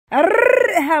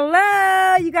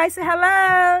hello. You guys say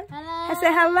hello. Hello. I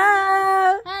say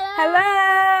hello. Hello.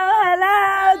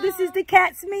 Hello. This is the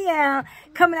Cats Meow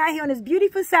coming out here on this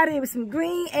beautiful Saturday with some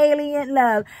green alien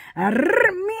love.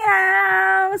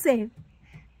 Meow. Say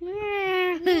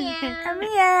Meow. meow. Come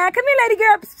here, lady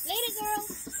girl. Lady girl.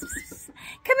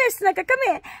 Come here, Snucker. Come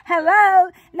here.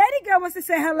 Hello. Lady girl wants to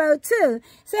say hello too.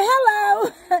 Say hello.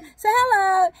 Say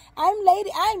hello. I'm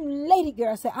lady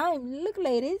girl. Say look,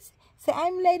 ladies. Say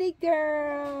I'm lady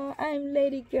girl. I'm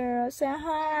lady girl. Say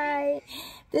hi.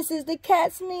 This is the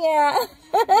Cats Meow.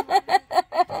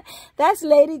 That's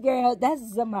lady girl. That's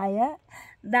Zamaya.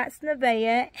 That's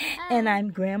Nevaeh, and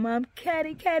I'm Grandma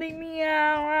Catty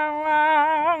Meow.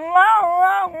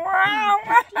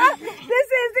 This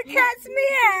is the Cats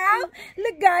Meow.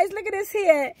 Look, guys, look at this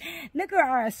here. Look at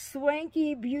our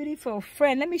swanky, beautiful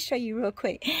friend. Let me show you real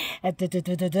quick. Look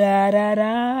at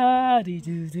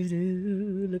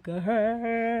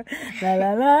her. La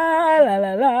la la la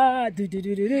la la.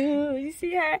 You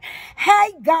see her?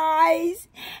 Hey guys.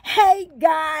 Hey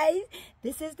guys.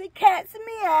 This is the Cats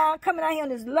Meow coming out here on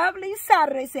this lovely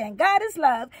Saturday saying God is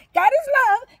love. God is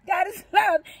love. God is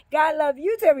love. God love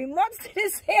you to every monster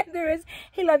this hand there is.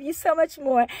 He loves you so much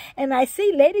more. And I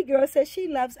see Lady Girl says she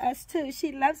loves us too.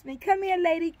 She loves me. Come here,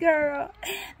 Lady Girl.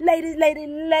 Ladies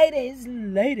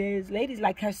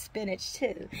like her spinach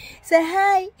too. Say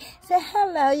hi. Say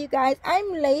hello, you guys.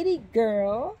 I'm Lady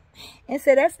Girl. And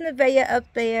so that's Nevaeh up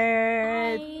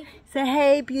there. Hi. Say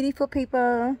hey, beautiful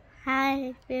people.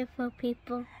 Hi, beautiful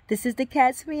people. This is the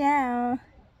Cats Meow.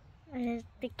 This is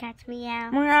the Cats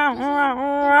Meow.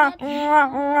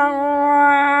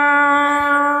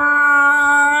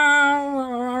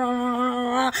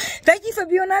 Thank you for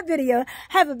viewing our video.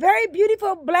 Have a very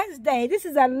beautiful, blessed day. This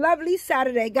is a lovely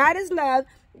Saturday. God is love.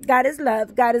 God is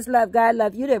love. God is love. God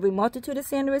love you to every multitude of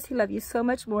sanders. He loves you so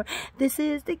much more. This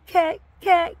is the Cat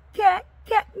Meow.